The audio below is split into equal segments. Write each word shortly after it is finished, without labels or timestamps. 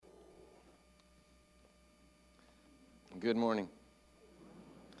Good morning.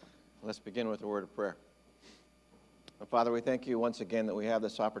 Let's begin with a word of prayer. Father, we thank you once again that we have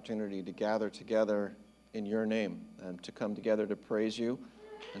this opportunity to gather together in your name and to come together to praise you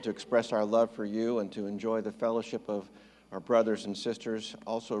and to express our love for you and to enjoy the fellowship of our brothers and sisters,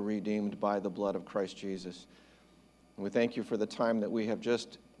 also redeemed by the blood of Christ Jesus. And we thank you for the time that we have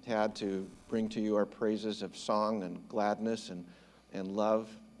just had to bring to you our praises of song and gladness and love.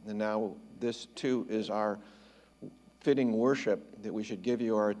 And now this too is our fitting worship, that we should give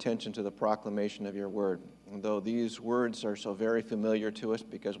you our attention to the proclamation of your word. And though these words are so very familiar to us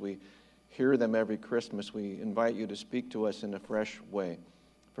because we hear them every Christmas, we invite you to speak to us in a fresh way.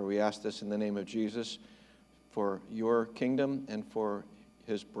 For we ask this in the name of Jesus, for your kingdom and for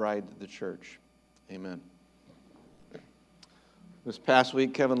his bride, the church. Amen. This past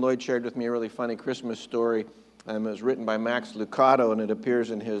week, Kevin Lloyd shared with me a really funny Christmas story. It was written by Max Lucado, and it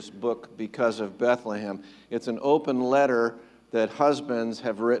appears in his book, Because of Bethlehem. It's an open letter that husbands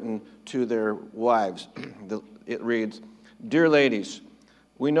have written to their wives. It reads, "Dear ladies,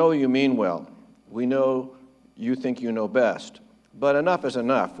 we know you mean well. We know you think you know best. But enough is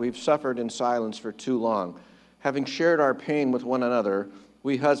enough. We've suffered in silence for too long. Having shared our pain with one another,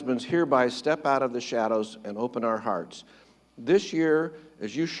 we husbands hereby step out of the shadows and open our hearts. This year,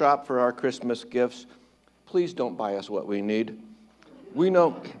 as you shop for our Christmas gifts, please don't buy us what we need. We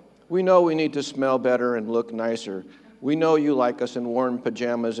know we need to smell better and look nicer. We know you like us in warm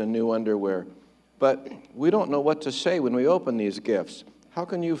pajamas and new underwear. But we don't know what to say when we open these gifts. How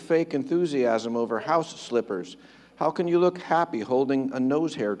can you fake enthusiasm over house slippers? How can you look happy holding a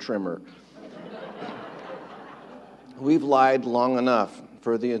nose hair trimmer? We've lied long enough.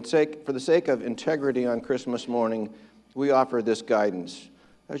 For the sake of integrity on Christmas morning, we offer this guidance.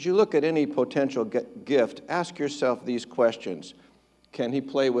 As you look at any potential gift, ask yourself these questions. Can he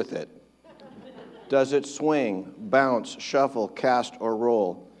play with it? Does it swing, bounce, shuffle, cast, or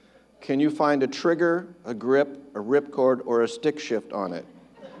roll? Can you find a trigger, a grip, a ripcord, or a stick shift on it?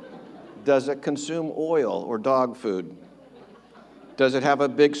 Does it consume oil or dog food? Does it have a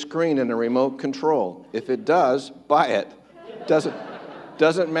big screen and a remote control? If it does, buy it.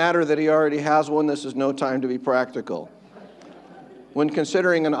 Doesn't matter that he already has one. This is no time to be practical. When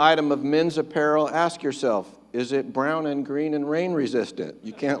considering an item of men's apparel, ask yourself, is it brown and green and rain resistant?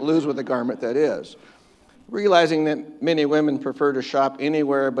 You can't lose with a garment that is. Realizing that many women prefer to shop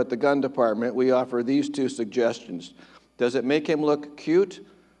anywhere but the gun department, we offer these two suggestions. Does it make him look cute?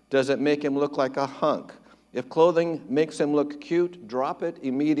 Does it make him look like a hunk? If clothing makes him look cute, drop it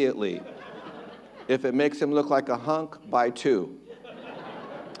immediately. If it makes him look like a hunk, buy two.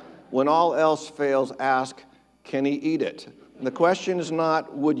 When all else fails, ask, can he eat it? The question is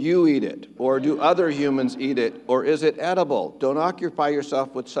not, would you eat it? Or do other humans eat it? Or is it edible? Don't occupy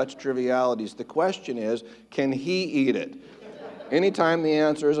yourself with such trivialities. The question is, can he eat it? Anytime the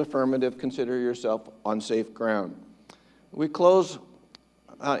answer is affirmative, consider yourself on safe ground. In closing,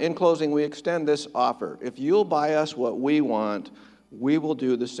 we extend this offer. If you'll buy us what we want, we will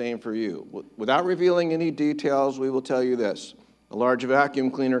do the same for you. Without revealing any details, we will tell you this. A large vacuum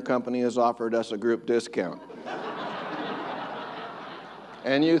cleaner company has offered us a group discount.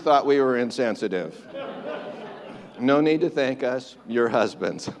 And you thought we were insensitive. No need to thank us, your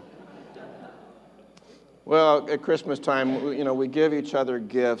husbands. Well, at Christmas time, we give each other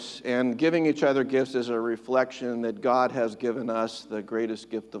gifts, and giving each other gifts is a reflection that God has given us the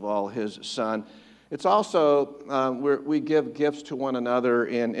greatest gift of all, his Son. It's also, we give gifts to one another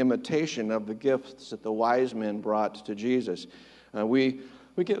in imitation of the gifts that the wise men brought to Jesus. We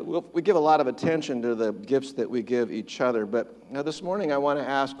give a lot of attention to the gifts that we give each other, but now this morning I want to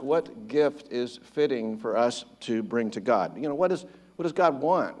ask, what gift is fitting for us to bring to God? What does God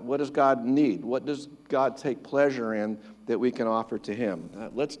want? What does God need? What does God take pleasure in that we can offer to him?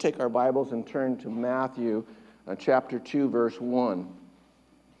 Let's take our Bibles and turn to Matthew chapter 2, verse 1.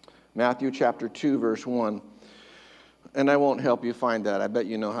 Matthew chapter 2, verse 1. And I won't help you find that. I bet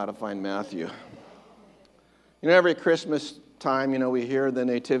you know how to find Matthew. Every Christmas time, we hear the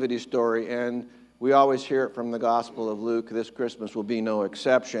nativity story, and we always hear it from the Gospel of Luke. This Christmas will be no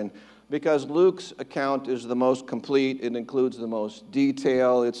exception, because Luke's account is the most complete. It includes the most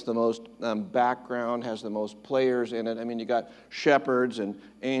detail. It's the most background, has the most players in it. You got shepherds and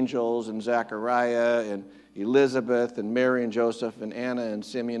angels and Zechariah and Elizabeth and Mary and Joseph and Anna and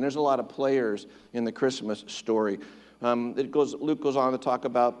Simeon. There's a lot of players in the Christmas story. Luke goes on to talk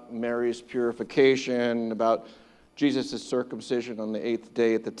about Mary's purification, about Jesus' circumcision on the 8th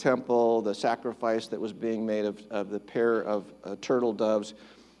day at the temple, the sacrifice that was being made of the pair of turtle doves.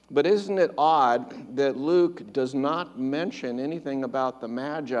 But isn't it odd that Luke does not mention anything about the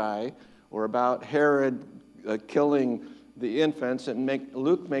Magi or about Herod killing the infants, and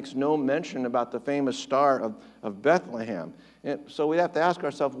Luke makes no mention about the famous star of Bethlehem. And so we have to ask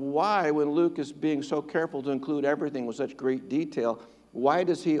ourselves, why, when Luke is being so careful to include everything with such great detail, why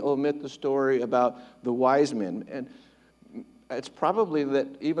does he omit the story about the wise men? And it's probably that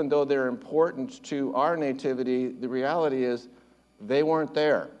even though they're important to our nativity, the reality is they weren't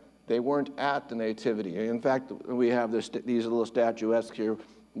there. They weren't at the nativity. In fact, we have these little statuesques here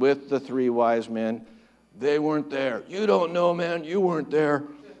with the three wise men. They weren't there. You don't know, man. You weren't there.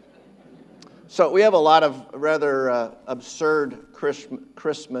 So we have a lot of rather absurd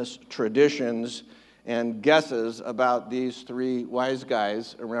Christmas traditions and guesses about these three wise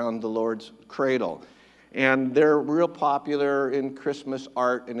guys around the Lord's cradle. And they're real popular in Christmas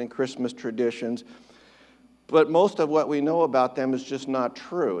art and in Christmas traditions. But most of what we know about them is just not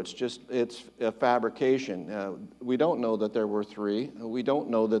true. It's a fabrication. We don't know that there were three. We don't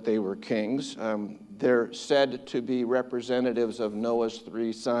know that they were kings. They're said to be representatives of Noah's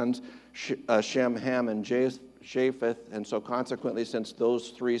three sons, Shem, Ham, and Japheth. And so consequently, since those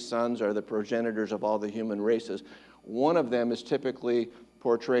three sons are the progenitors of all the human races, one of them is typically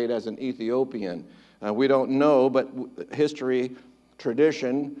portrayed as an Ethiopian. We don't know, but history,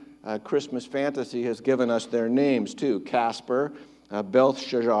 tradition, Christmas fantasy has given us their names too: Casper,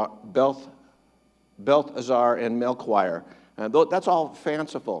 Belteshazzar, and Melchior. That's all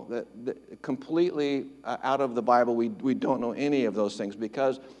fanciful. Completely out of the Bible. We don't know any of those things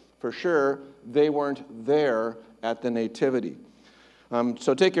because, for sure, they weren't there at the nativity.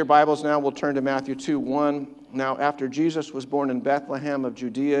 So take your Bibles now. We'll turn to Matthew 2:1. Now, after Jesus was born in Bethlehem of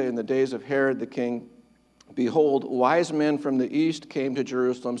Judea in the days of Herod the king, behold, wise men from the east came to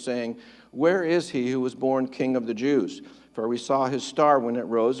Jerusalem, saying, "Where is he who was born King of the Jews? For we saw his star when it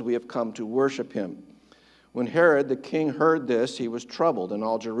rose. We have come to worship him." When Herod the king heard this, he was troubled, and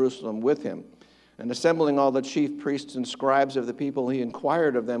all Jerusalem with him. And assembling all the chief priests and scribes of the people, he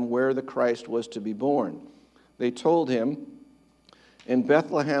inquired of them where the Christ was to be born. They told him, "In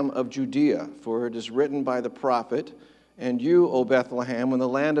Bethlehem of Judea, for it is written by the prophet, 'And you, O Bethlehem, in the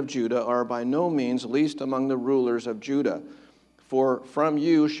land of Judah, are by no means least among the rulers of Judah. For from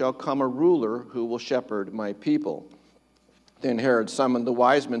you shall come a ruler who will shepherd my people.'" Then Herod summoned the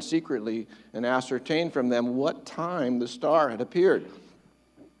wise men secretly and ascertained from them what time the star had appeared.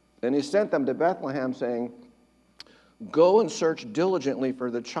 And he sent them to Bethlehem, saying, "Go and search diligently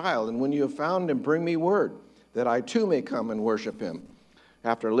for the child, and when you have found him, bring me word, that I too may come and worship him."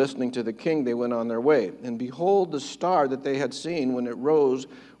 After listening to the king, they went on their way. And behold, the star that they had seen when it rose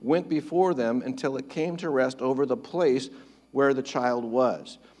went before them until it came to rest over the place where the child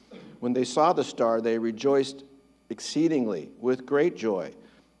was. When they saw the star, they rejoiced exceedingly with great joy.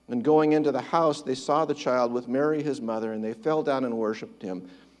 And going into the house, they saw the child with Mary his mother, and they fell down and worshipped him.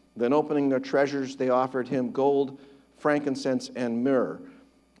 Then opening their treasures, they offered him gold, frankincense, and myrrh.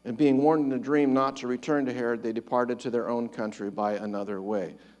 And being warned in a dream not to return to Herod, they departed to their own country by another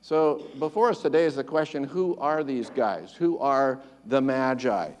way. So before us today is the question, who are these guys? Who are the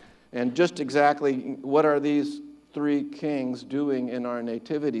Magi? And just exactly what are these three kings doing in our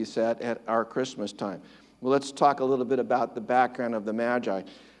nativity set at our Christmas time? Well, let's talk a little bit about the background of the Magi.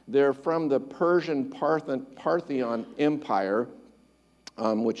 They're from the Persian Parthenon Empire,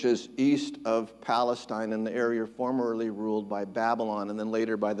 which is east of Palestine in the area formerly ruled by Babylon and then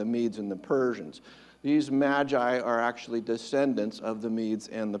later by the Medes and the Persians. These Magi are actually descendants of the Medes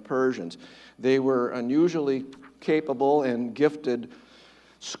and the Persians. They were unusually capable and gifted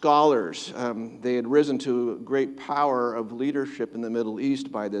scholars. They had risen to great power of leadership in the Middle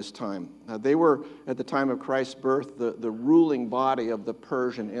East by this time. They were, at the time of Christ's birth, the ruling body of the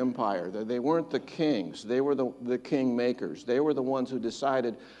Persian Empire. They weren't the kings. They were the king makers. They were the ones who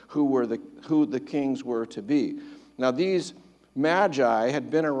decided who the kings were to be. Now, these Magi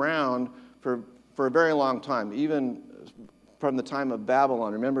had been around for a very long time, even from the time of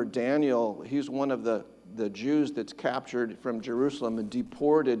Babylon. Remember, Daniel, he's one of the Jews that's captured from Jerusalem and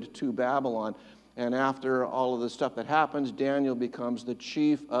deported to Babylon. And after all of the stuff that happens, Daniel becomes the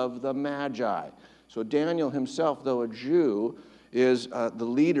chief of the Magi. So Daniel himself, though a Jew, is the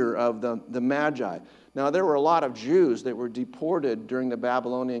leader of the Magi. Now, there were a lot of Jews that were deported during the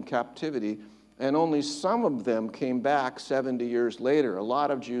Babylonian captivity, and only some of them came back 70 years later. A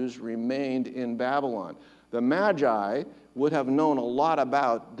lot of Jews remained in Babylon. The Magi would have known a lot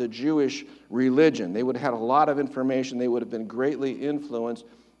about the Jewish religion. They would have had a lot of information. They would have been greatly influenced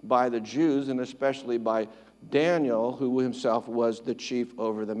by the Jews, and especially by Daniel, who himself was the chief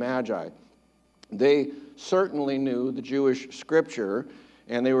over the Magi. They certainly knew the Jewish scripture,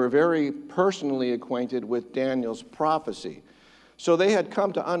 and they were very personally acquainted with Daniel's prophecy. So they had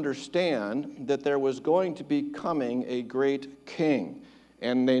come to understand that there was going to be coming a great king.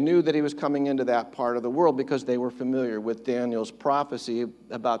 And they knew that he was coming into that part of the world because they were familiar with Daniel's prophecy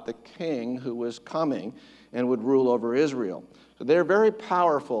about the king who was coming and would rule over Israel. So they're very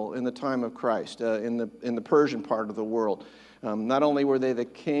powerful in the time of Christ, in the Persian part of the world. Not only were they the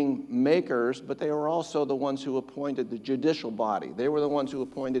king makers, but they were also the ones who appointed the judicial body. They were the ones who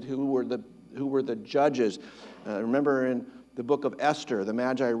appointed who were the judges. Remember in the book of Esther, the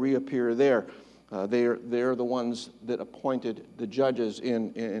Magi reappear there. They're the ones that appointed the judges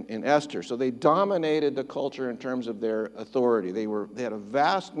in Esther. So they dominated the culture in terms of their authority. They had a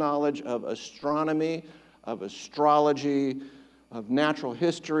vast knowledge of astronomy, of astrology, of natural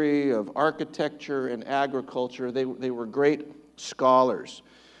history, of architecture and agriculture. They were great scholars.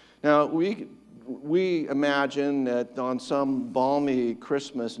 Now, we imagine that on some balmy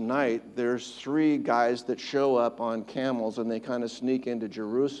Christmas night, there's 3 guys that show up on camels and they kind of sneak into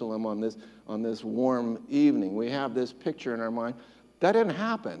Jerusalem on this warm evening. We have this picture in our mind. That didn't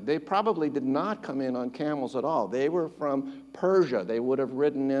happen. They probably did not come in on camels at all. They were from Persia. They would have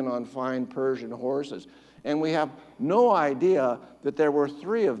ridden in on fine Persian horses. And we have no idea that there were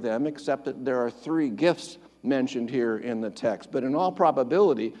 3 of them, except that there are 3 gifts mentioned here in the text. But in all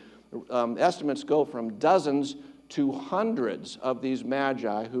probability, estimates go from dozens to hundreds of these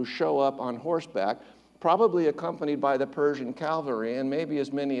magi who show up on horseback, probably accompanied by the Persian cavalry and maybe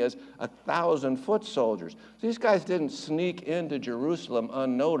as many as 1,000 foot soldiers. These guys didn't sneak into Jerusalem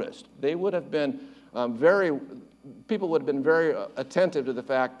unnoticed. They would have been people would have been very attentive to the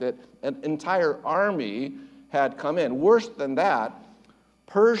fact that an entire army had come in. Worse than that,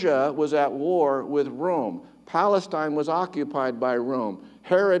 Persia was at war with Rome. Palestine was occupied by Rome.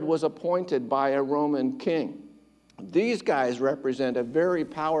 Herod was appointed by a Roman king. These guys represent a very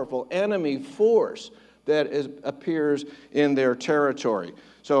powerful enemy force that appears in their territory.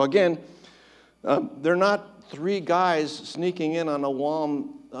 So again, they're not 3 guys sneaking in on a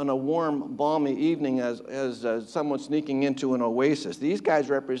warm, balmy evening as someone sneaking into an oasis. These guys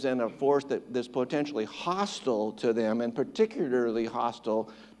represent a force that's potentially hostile to them and particularly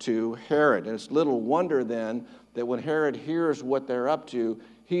hostile to Herod. And it's little wonder then that when Herod hears what they're up to,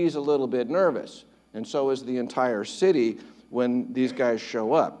 he's a little bit nervous. And so is the entire city when these guys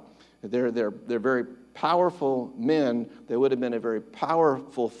show up. They're very powerful men. They would have been a very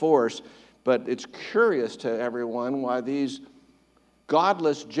powerful force. But it's curious to everyone why these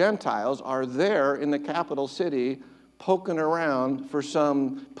godless Gentiles are there in the capital city poking around for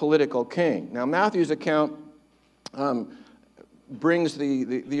some political king. Now, Matthew's account brings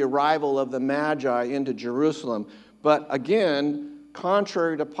the arrival of the Magi into Jerusalem. But again,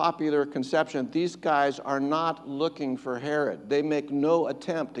 contrary to popular conception, these guys are not looking for Herod. They make no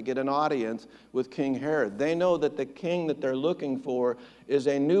attempt to get an audience with King Herod. They know that the king that they're looking for is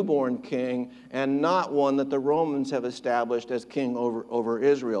a newborn king and not one that the Romans have established as king over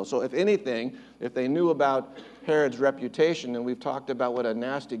Israel. So if anything, if they knew about Herod's reputation, and we've talked about what a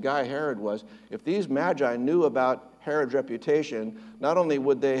nasty guy Herod was, if these Magi knew about Herod's reputation, not only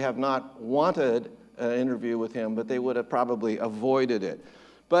would they have not wanted an interview with him, but they would have probably avoided it.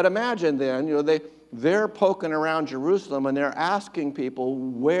 But imagine then, they're poking around Jerusalem and they're asking people,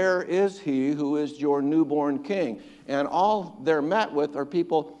 where is he who is your newborn king? And all they're met with are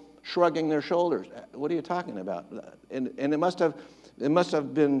people shrugging their shoulders. What are you talking about? And it must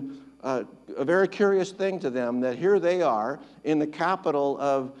have been a very curious thing to them that here they are in the capital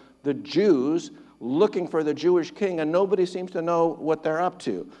of the Jews looking for the Jewish king, and nobody seems to know what they're up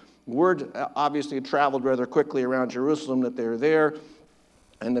to. Word obviously traveled rather quickly around Jerusalem that they're there,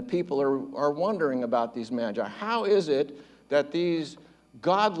 and the people are wondering about these Magi. How is it that these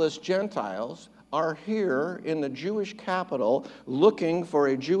godless Gentiles are here in the Jewish capital looking for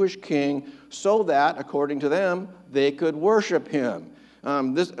a Jewish king so that, according to them, they could worship him?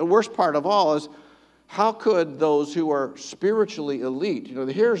 The worst part of all is, how could those who are spiritually elite,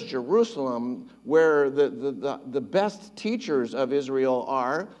 here's Jerusalem where the best teachers of Israel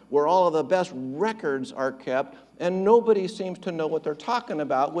are, where all of the best records are kept, and nobody seems to know what they're talking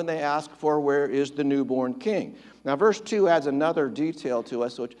about when they ask for where is the newborn king. Now, verse 2 adds another detail to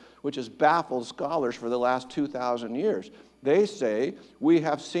us, which has baffled scholars for the last 2,000 years. They say, we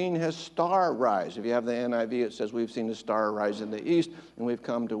have seen his star rise. If you have the NIV, it says, we've seen his star rise in the east, and we've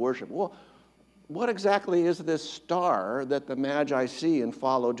come to worship. Well, what exactly is this star that the Magi see and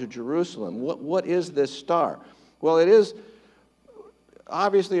follow to Jerusalem? What is this star? Well, it is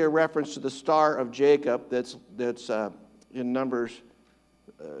obviously a reference to the star of Jacob that's in Numbers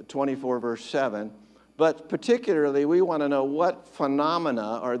 24, verse 7. But particularly, we want to know what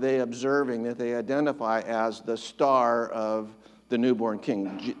phenomena are they observing that they identify as the star of the newborn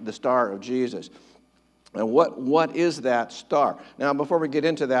king, the star of Jesus. And what is that star? Now, before we get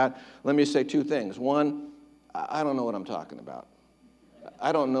into that, let me say two things. One, I don't know what I'm talking about.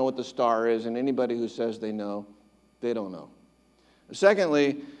 I don't know what the star is, and anybody who says they know, they don't know.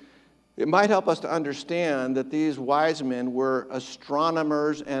 Secondly, it might help us to understand that these wise men were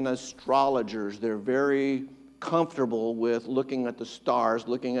astronomers and astrologers. They're very comfortable with looking at the stars,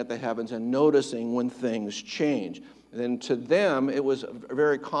 looking at the heavens, and noticing when things change. And to them, it was a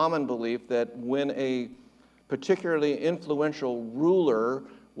very common belief that when a particularly influential ruler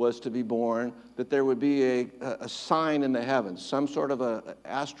was to be born, that there would be a sign in the heavens, some sort of an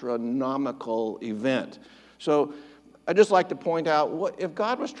astronomical event. So I'd just like to point out, if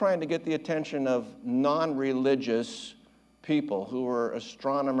God was trying to get the attention of non-religious people who were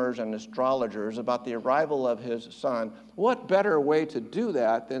astronomers and astrologers about the arrival of his son, what better way to do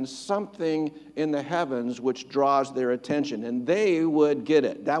that than something in the heavens which draws their attention? And they would get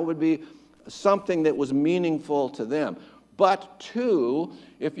it. That would be something that was meaningful to them. But two,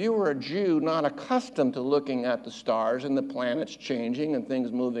 if you were a Jew not accustomed to looking at the stars and the planets changing and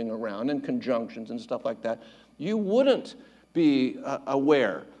things moving around and conjunctions and stuff like that, you wouldn't be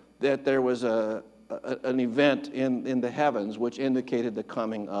aware that there was an event in the heavens which indicated the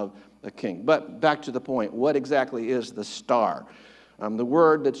coming of a king. But back to the point, what exactly is the star? The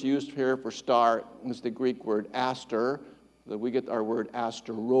word that's used here for star is the Greek word aster. We get our word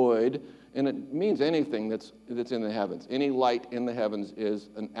asteroid, and it means anything that's in the heavens. Any light in the heavens is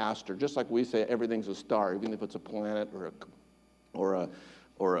an aster, just like we say everything's a star, even if it's a planet or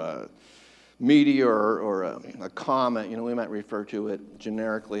a meteor or a comet. We might refer to it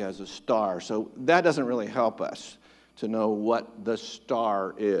generically as a star. So that doesn't really help us to know what the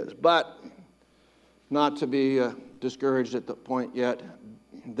star is. But not to be discouraged at the point yet,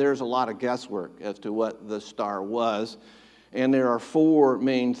 there's a lot of guesswork as to what the star was. And there are four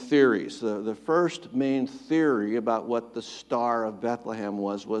main theories. The first main theory about what the Star of Bethlehem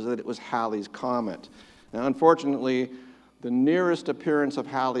was that it was Halley's Comet. Now, unfortunately, the nearest appearance of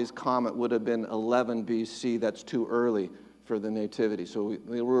Halley's Comet would have been 11 BC. That's too early for the Nativity, so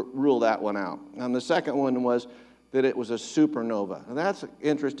we rule that one out. And the second one was that it was a supernova. And that's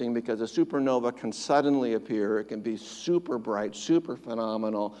interesting because a supernova can suddenly appear. It can be super bright, super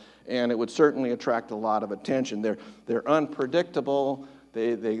phenomenal, and it would certainly attract a lot of attention. They're unpredictable.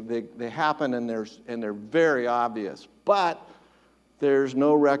 They happen, and they're very obvious. But there's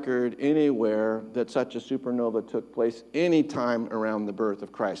no record anywhere that such a supernova took place any time around the birth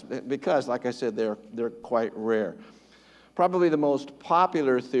of Christ, because, like I said, they're quite rare. Probably the most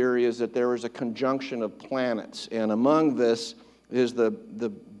popular theory is that there was a conjunction of planets, and among this is the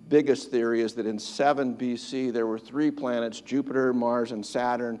biggest theory is that in 7 BC there were 3 planets, Jupiter, Mars, and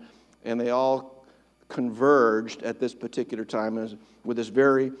Saturn, and they all converged at this particular time with this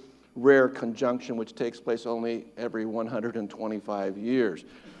very rare conjunction which takes place only every 125 years.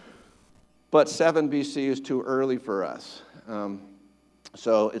 But 7 BC is too early for us.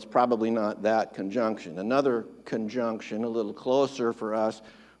 So it's probably not that conjunction. Another conjunction, a little closer for us,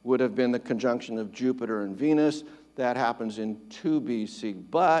 would have been the conjunction of Jupiter and Venus. That happens in 2 BC.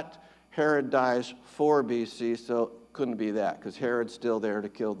 But Herod dies 4 BC, so it couldn't be that, because Herod's still there to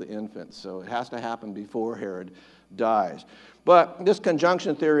kill the infants. So it has to happen before Herod dies. But this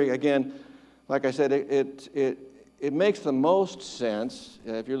conjunction theory, again, like I said, it makes the most sense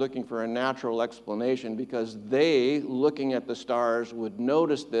if you're looking for a natural explanation, because they, looking at the stars, would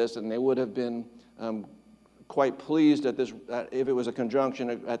notice this, and they would have been quite pleased at this, if it was a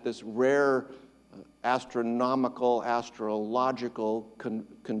conjunction, at this rare astronomical, astrological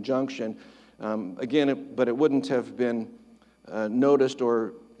conjunction. But it wouldn't have been noticed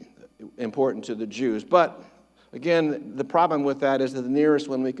or important to the Jews. But again, the problem with that is that the nearest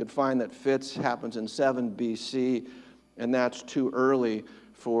one we could find that fits happens in 7 BC, and that's too early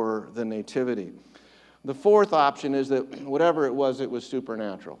for the Nativity. The fourth option is that whatever it was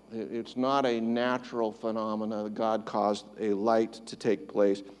supernatural. It's not a natural phenomena. God caused a light to take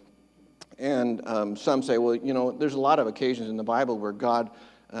place. And some say, well, there's a lot of occasions in the Bible where God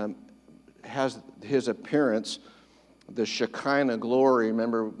has his appearance, the Shekinah glory.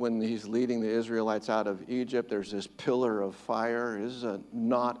 Remember when he's leading the Israelites out of Egypt, there's this pillar of fire. This is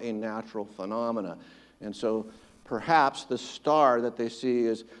not a natural phenomena. And so perhaps the star that they see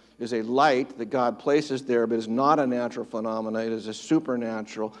is a light that God places there, but is not a natural phenomena. It is a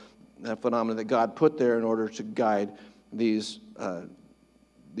supernatural phenomena that God put there in order to guide these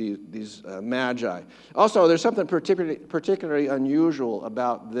magi. Also, there's something particularly unusual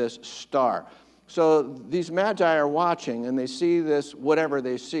about this star. So these magi are watching, and they see this, whatever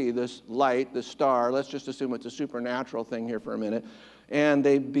they see, this light, this star. Let's just assume it's a supernatural thing here for a minute. And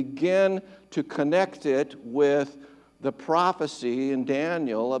they begin to connect it with the prophecy in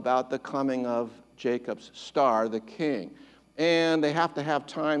Daniel about the coming of Jacob's star, the king. And they have to have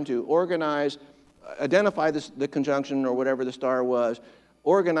time to organize, identify the conjunction or whatever the star was,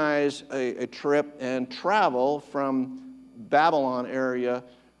 organize a trip and travel from Babylon area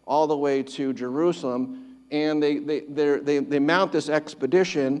all the way to Jerusalem. And they mount this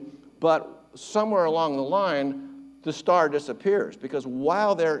expedition, but somewhere along the line, the star disappears, because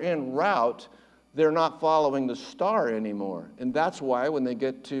while they're en route, they're not following the star anymore. And that's why when they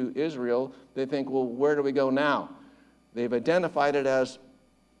get to Israel, they think, well, where do we go now? They've identified it as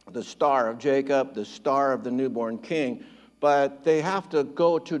the star of Jacob, the star of the newborn king, but they have to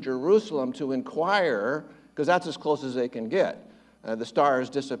go to Jerusalem to inquire, because that's as close as they can get. The star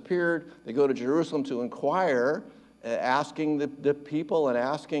has disappeared. They go to Jerusalem to inquire, asking the people and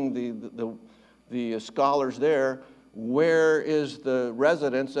asking the scholars there, where is the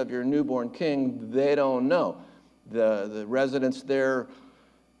residence of your newborn king? They don't know. The residents there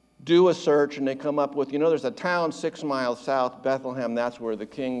do a search, and they come up with, there's a town 6 miles south, Bethlehem, that's where the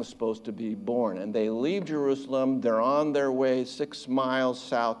king's supposed to be born. And they leave Jerusalem, they're on their way 6 miles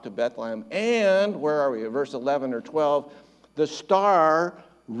south to Bethlehem, and, where are we, verse 11 or 12, the star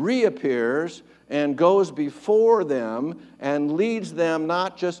reappears and goes before them and leads them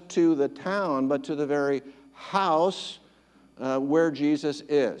not just to the town, but to the very house where Jesus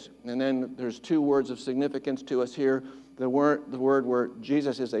is. And then there's 2 words of significance to us here. The word where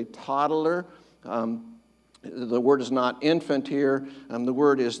Jesus is a toddler. The word is not infant here. The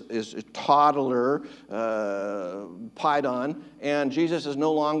word is toddler, paidon. And Jesus is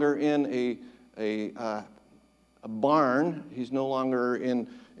no longer in a barn. He's no longer in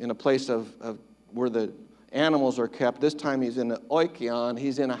a place of where the animals are kept. This time he's in an oikion.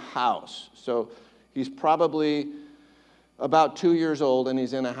 He's in a house. So he's probably about 2 years old, and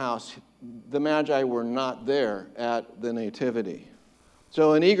he's in a house. The Magi were not there at the Nativity.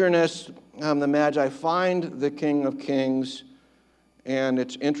 So in eagerness, the Magi find the King of Kings, and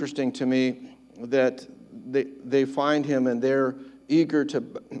it's interesting to me that they find him, and they're eager to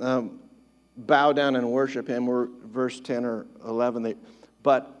bow down and worship him. We're verse 10 or 11.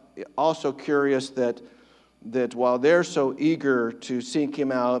 But also curious that while they're so eager to seek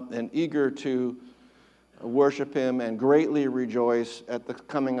him out and eager to worship him and greatly rejoice at the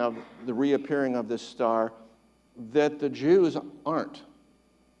reappearing of this star, that the Jews aren't.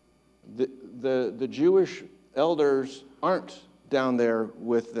 The Jewish elders aren't down there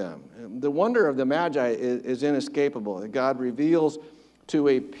with them. The wonder of the Magi is inescapable. That God reveals to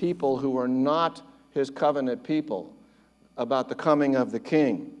a people who are not his covenant people about the coming of the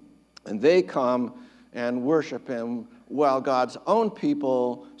king. And they come and worship him, while God's own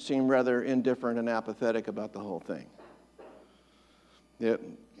people seem rather indifferent and apathetic about the whole thing.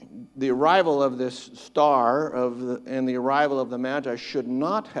 The arrival of this star and the arrival of the Magi should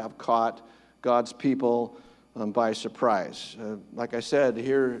not have caught God's people by surprise. Like I said,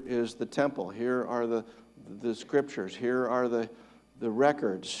 here is the temple. Here are the scriptures. Here are the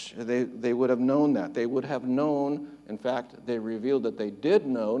records. They would have known that. They would have known, in fact, they revealed that they did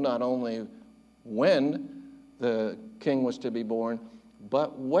know not only when the king was to be born,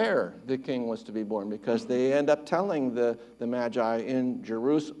 but where the king was to be born, because they end up telling the Magi in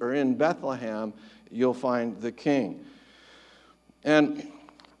Jerusalem or in Bethlehem, you'll find the king. And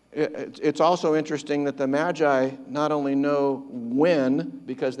it's also interesting that the Magi not only know when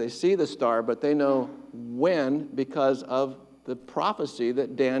because they see the star, but they know when because of the prophecy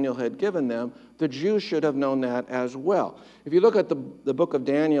that Daniel had given them. The Jews should have known that as well. If you look at the book of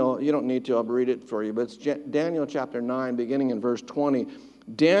Daniel, you don't need to, I'll read it for you, but it's Daniel chapter 9, beginning in verse 20.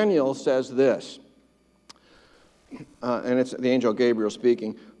 Daniel says this, and it's the angel Gabriel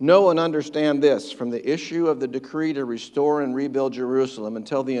speaking, "Know and understand this, from the issue of the decree to restore and rebuild Jerusalem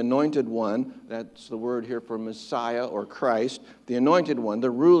until the anointed one," that's the word here for Messiah or Christ, the anointed one,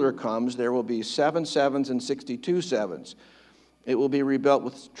 the ruler comes, there will be 7 sevens and 62 sevens. It will be rebuilt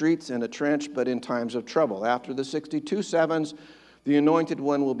with streets and a trench, but in times of trouble. After the 62 sevens, the anointed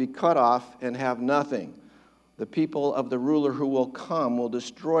one will be cut off and have nothing. The people of the ruler who will come will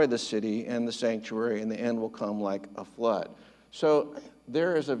destroy the city and the sanctuary, and the end will come like a flood. So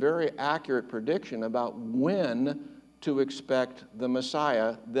there is a very accurate prediction about when to expect the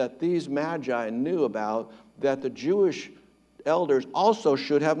Messiah that these Magi knew about, that the Jewish elders also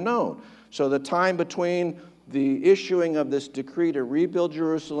should have known. So the time between the issuing of this decree to rebuild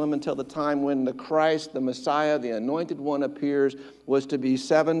Jerusalem until the time when the Christ, the Messiah, the Anointed One appears, was to be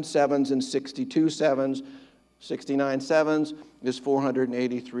 7 sevens and 62 sevens. 69 sevens is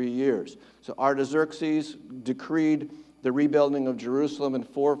 483 years. So Artaxerxes decreed the rebuilding of Jerusalem in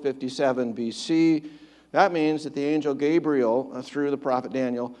 457 BC. That means that the angel Gabriel, through the prophet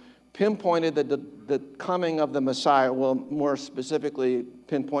Daniel, pinpointed the coming of the Messiah, well, more specifically,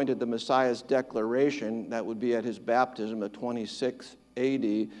 pinpointed the Messiah's declaration, that would be at his baptism at 26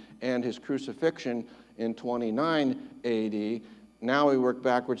 AD, and his crucifixion in 29 AD. Now we work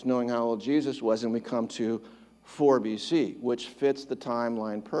backwards knowing how old Jesus was, and we come to 4 BC, which fits the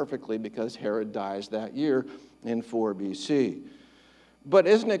timeline perfectly because Herod dies that year in 4 BC. But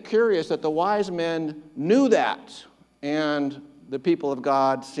isn't it curious that the wise men knew that, and the people of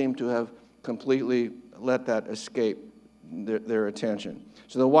God seem to have completely let that escape their attention.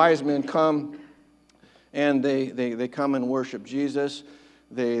 So the wise men come, and they come and worship Jesus.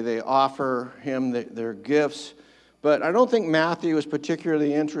 They offer him their gifts. But I don't think Matthew is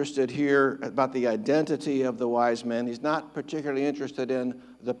particularly interested here about the identity of the wise men. He's not particularly interested in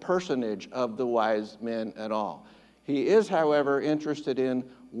the personage of the wise men at all. He is, however, interested in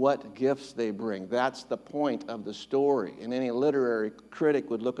what gifts they bring. That's the point of the story. And any literary critic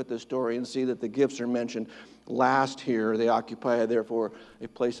would look at the story and see that the gifts are mentioned last here. They occupy, therefore, a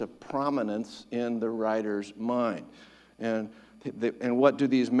place of prominence in the writer's mind. And what do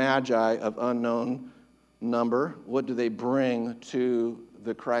these magi of unknown number, what do they bring to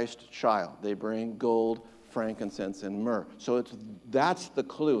the Christ child? They bring gold, frankincense, and myrrh. So that's the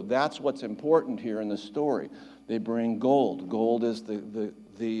clue. That's what's important here in the story. They bring gold. Gold is the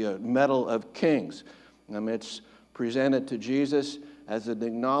metal of kings. It's presented to Jesus as an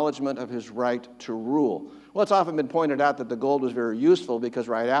acknowledgement of his right to rule. Well, it's often been pointed out that the gold was very useful because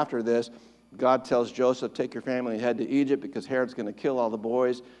right after this, God tells Joseph, take your family and head to Egypt because Herod's going to kill all the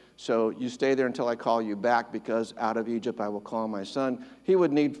boys. So you stay there until I call you back because out of Egypt I will call my son. He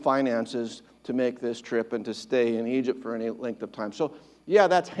would need finances to make this trip and to stay in Egypt for any length of time. So yeah,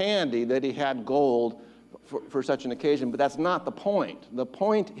 that's handy that he had gold for such an occasion, but that's not the point. The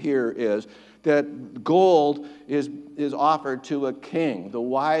point here is that gold is offered to a king. The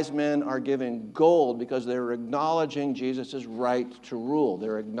wise men are giving gold because they're acknowledging Jesus' right to rule.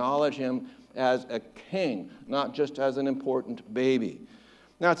 They're acknowledging him as a king, not just as an important baby.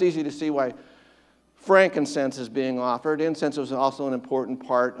 Now, it's easy to see why frankincense is being offered. Incense was also an important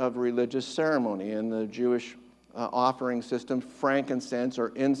part of religious ceremony. In the Jewish offering system, frankincense or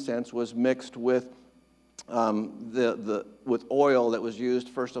incense was mixed with with oil that was used,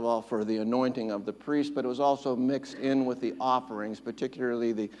 first of all, for the anointing of the priest, but it was also mixed in with the offerings,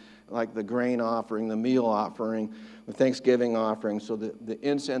 particularly like the grain offering, the meal offering, the Thanksgiving offering. So the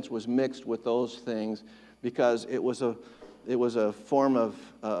incense was mixed with those things because it was a form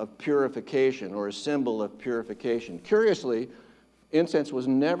of purification or a symbol of purification. Curiously, incense was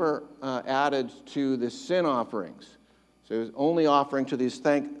never added to the sin offerings. So it was only offering to these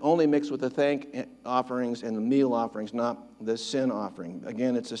only mixed with the thank offerings and the meal offerings, not the sin offering.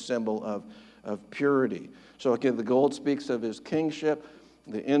 Again, it's a symbol of purity. So again, the gold speaks of his kingship.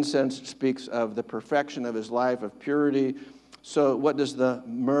 The incense speaks of the perfection of his life of purity. So what does the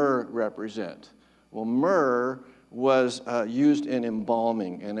myrrh represent? Well, myrrh was used in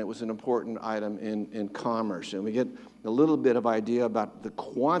embalming, and it was an important item in commerce. And we get a little bit of idea about the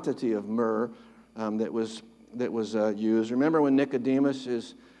quantity of myrrh that was used. Remember when Nicodemus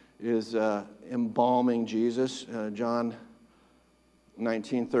is embalming Jesus, John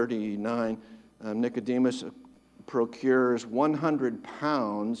 19:39, Nicodemus procures 100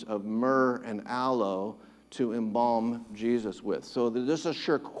 pounds of myrrh and aloe to embalm Jesus with. So there's a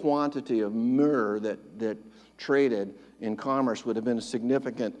sure quantity of myrrh that traded in commerce would have been a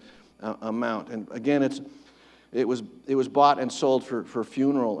significant amount. And again, it was bought and sold for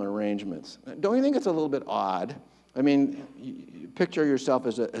funeral arrangements. Don't you think it's a little bit odd? I mean, you picture yourself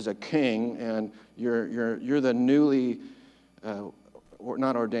as a king, and you're the newly or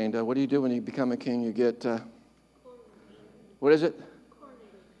not ordained. What do you do when you become a king? You get what is it?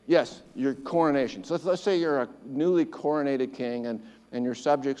 Yes, your coronation. So let's say you're a newly coronated king, and your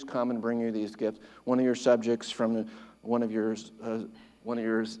subjects come and bring you these gifts. One of your subjects from one of your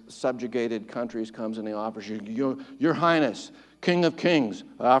subjugated countries comes and he offers you, Your Highness, King of Kings,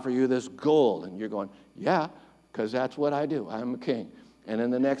 I offer you this gold. And you're going, yeah, because that's what I do. I'm a king. And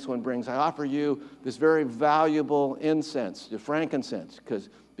then the next one brings, I offer you this very valuable incense, the frankincense,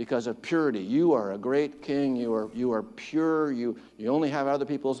 because of purity. You are a great king. You are pure. You only have other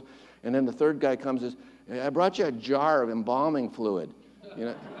people's. And then the third guy comes and says, I brought you a jar of embalming fluid.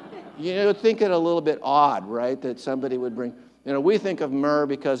 You think it a little bit odd, right, that somebody would bring. We think of myrrh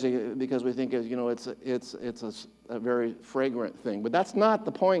because we think of, it's a very fragrant thing. But that's not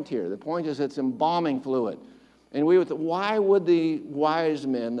the point here. The point is it's embalming fluid. And why would the wise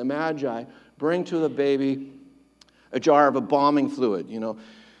men, the magi, bring to the baby a jar of embalming fluid?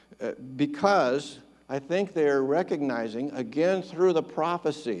 Because I think they're recognizing, again, through the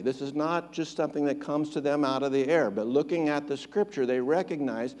prophecy, this is not just something that comes to them out of the air, but looking at the scripture, they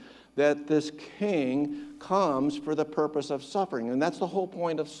recognize that this king comes for the purpose of suffering. And that's the whole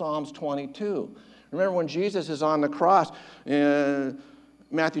point of Psalms 22. Remember when Jesus is on the cross in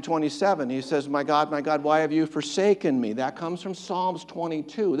Matthew 27, he says, my God, why have you forsaken me? That comes from Psalms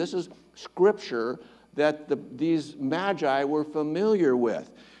 22. This is scripture that these magi were familiar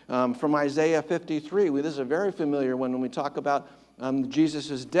with. From Isaiah 53, this is a very familiar one when we talk about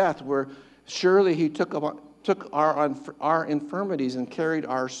Jesus' death, where surely he took our infirmities and carried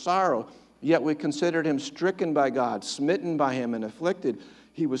our sorrow, yet we considered him stricken by God, smitten by him, and afflicted.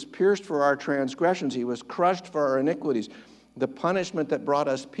 He was pierced for our transgressions. He was crushed for our iniquities. The punishment that brought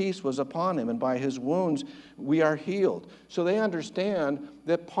us peace was upon him, and by his wounds we are healed. So they understand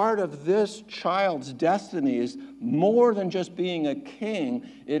that part of this child's destiny is more than just being a king.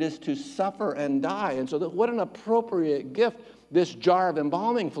 It is to suffer and die. And so what an appropriate gift, this jar of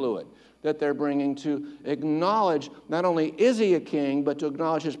embalming fluid that they're bringing to acknowledge not only is he a king, but to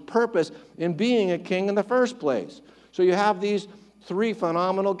acknowledge his purpose in being a king in the first place. So you have these three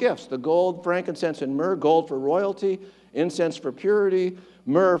phenomenal gifts: the gold, frankincense, and myrrh. Gold for royalty, incense for purity,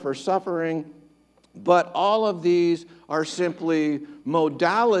 myrrh for suffering. But all of these are simply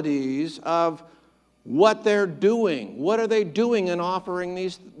modalities of what they're doing. What are they doing in offering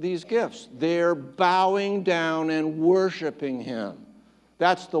these gifts? They're bowing down and worshiping him.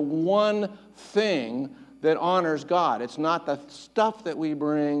 That's the one thing that honors God. It's not the stuff that we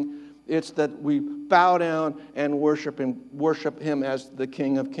bring. It's that we bow down and worship him as the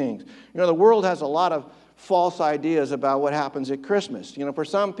King of Kings. The world has a lot of false ideas about what happens at Christmas. For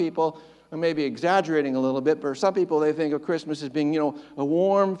some people, I may be exaggerating a little bit, but for some people, they think of Christmas as being, a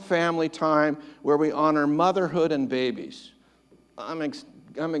warm family time where we honor motherhood and babies. I'm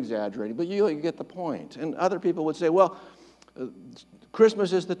exaggerating, but you get the point. And other people would say, well,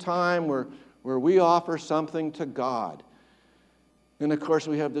 Christmas is the time where we offer something to God. And of course,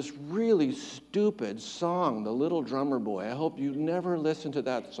 we have this really stupid song, The Little Drummer Boy. I hope you never listen to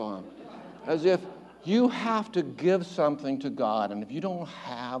that song. As if you have to give something to God, and if you don't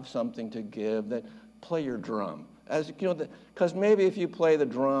have something to give, then play your drum. Because maybe if you play the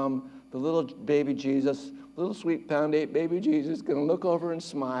drum, the little baby Jesus, little sweet pound 8 baby Jesus is going to look over and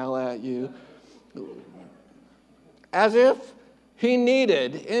smile at you. As if he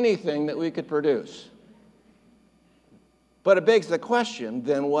needed anything that we could produce. But it begs the question,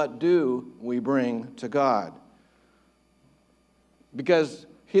 then what do we bring to God? Because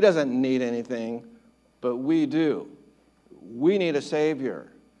he doesn't need anything, but we do. We need a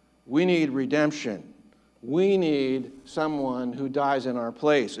Savior. We need redemption. We need someone who dies in our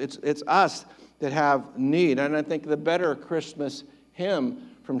place. It's us that have need. And I think the better Christmas hymn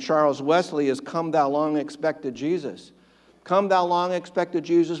from Charles Wesley is "Come Thou Long Expected Jesus." Come thou long expected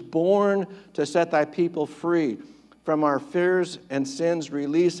Jesus, born to set thy people free. From our fears and sins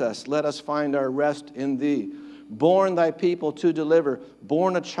release us. Let us find our rest in thee. Born thy people to deliver.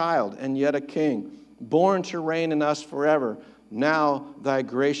 Born a child and yet a king. Born to reign in us forever. Now thy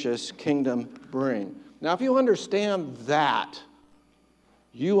gracious kingdom bring. Now if you understand that,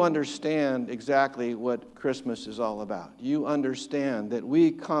 you understand exactly what Christmas is all about. You understand that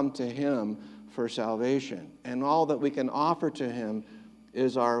we come to him for salvation. And all that we can offer to him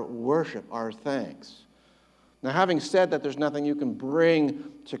is our worship, our thanks. Now, having said that there's nothing you can bring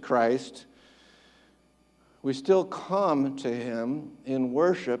to Christ, we still come to him in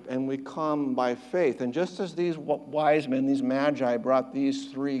worship, and we come by faith. And just as these wise men, these magi, brought these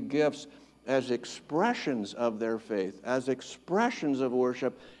three gifts as expressions of their faith, as expressions of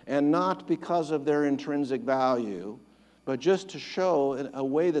worship, and not because of their intrinsic value, but just to show a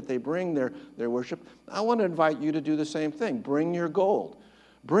way that they bring their worship, I want to invite you to do the same thing. Bring your gold.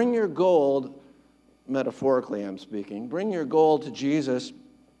 Bring your gold, metaphorically I'm speaking, bring your gold to Jesus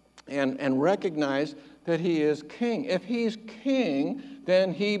and recognize that he is king. If he's king,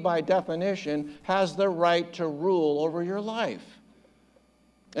 then he, by definition, has the right to rule over your life.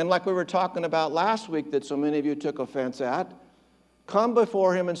 And like we were talking about last week that so many of you took offense at, come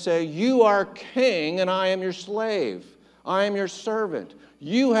before him and say, you are king and I am your slave. I am your servant.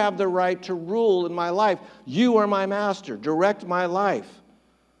 You have the right to rule in my life. You are my master. Direct my life.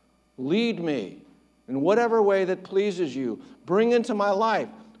 Lead me in whatever way that pleases you. Bring into my life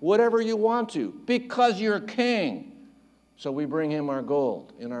whatever you want to, because you're king. So we bring him our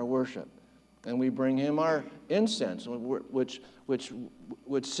gold in our worship, and we bring him our incense, which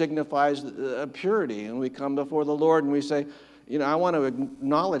signifies purity. And we come before the Lord and we say, I want to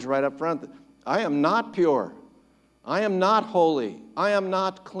acknowledge right up front that I am not pure. I am not holy. I am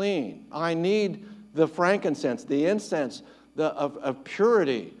not clean. I need the frankincense, the incense of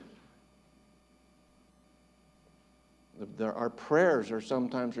purity. Our prayers are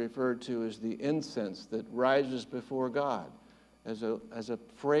sometimes referred to as the incense that rises before God as a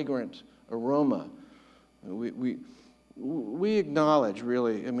fragrant aroma. We acknowledge,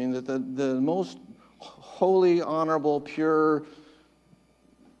 really, that the most holy, honorable, pure,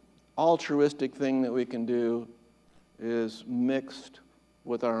 altruistic thing that we can do is mixed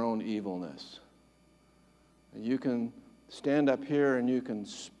with our own evilness. You can stand up here and you can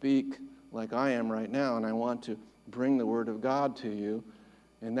speak like I am right now, and I want to bring the Word of God to you,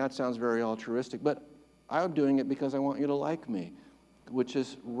 and that sounds very altruistic, but I'm doing it because I want you to like me, which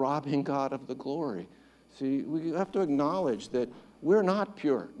is robbing God of the glory. See, we have to acknowledge that we're not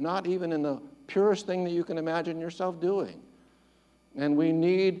pure, not even in the purest thing that you can imagine yourself doing. And we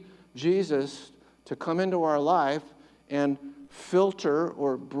need Jesus to come into our life and filter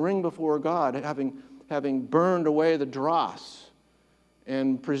or bring before God, having burned away the dross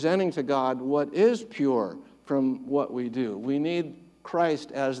and presenting to God what is pure from what we do. We need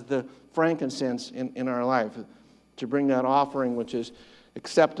Christ as the frankincense in our life to bring that offering which is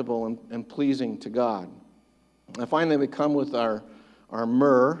acceptable and pleasing to God. And finally, we come with our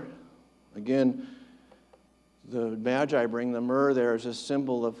myrrh. Again, the Magi bring the myrrh there as a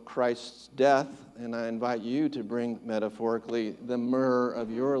symbol of Christ's death, and I invite you to bring, metaphorically, the myrrh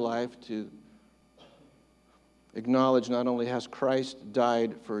of your life to acknowledge not only has Christ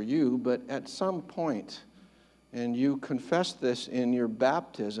died for you, but at some point, and you confess this in your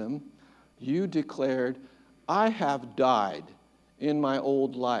baptism, you declared, I have died in my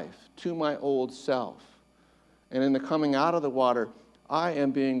old life, to my old self. And in the coming out of the water, I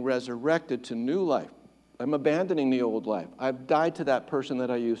am being resurrected to new life. I'm abandoning the old life. I've died to that person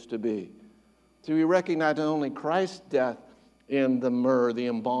that I used to be. So we recognize not only Christ's death in the myrrh, the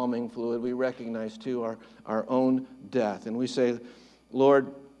embalming fluid, we recognize too our own death. And we say,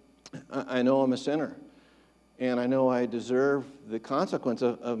 Lord, I know I'm a sinner, and I know I deserve the consequence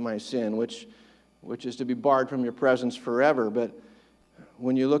of my sin, which is to be barred from your presence forever. But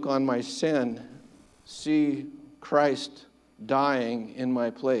when you look on my sin, see Christ dying in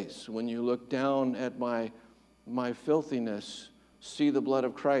my place. When you look down at my filthiness, see the blood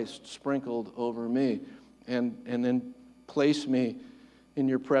of Christ sprinkled over me, and then place me in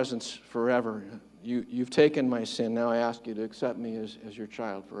your presence forever. You've taken my sin. Now I ask you to accept me as your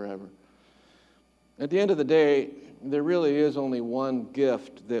child forever. At the end of the day, there really is only one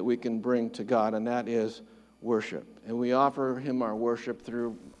gift that we can bring to God, and that is worship. And we offer him our worship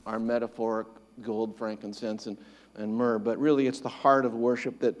through our metaphoric gold, frankincense, and myrrh. But really, it's the heart of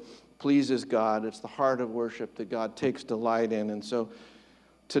worship that pleases God. It's the heart of worship that God takes delight in. And so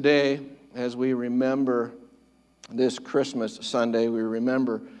today, as we remember this Christmas Sunday, we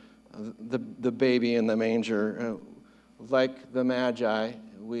remember the baby in the manger. Like the Magi,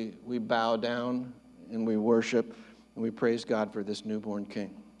 we bow down and we worship and we praise God for this newborn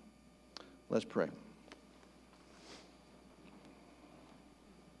King. Let's pray.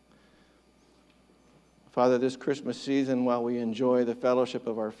 Father, this Christmas season, while we enjoy the fellowship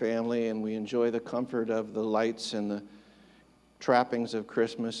of our family and we enjoy the comfort of the lights and the trappings of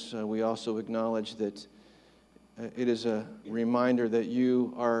Christmas, we also acknowledge that it is a reminder that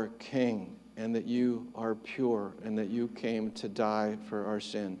you are King and that you are pure and that you came to die for our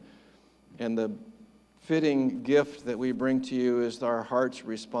sin. And the fitting gift that we bring to you is our heart's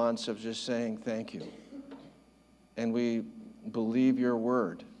response of just saying thank you. And we believe your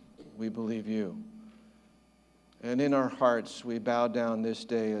word. We believe you. And in our hearts, we bow down this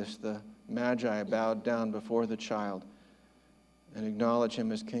day as the Magi bowed down before the child and acknowledge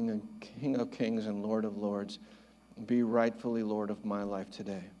him as King of kings and Lord of lords. Be rightfully Lord of my life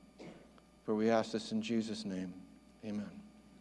today. For we ask this in Jesus' name. Amen.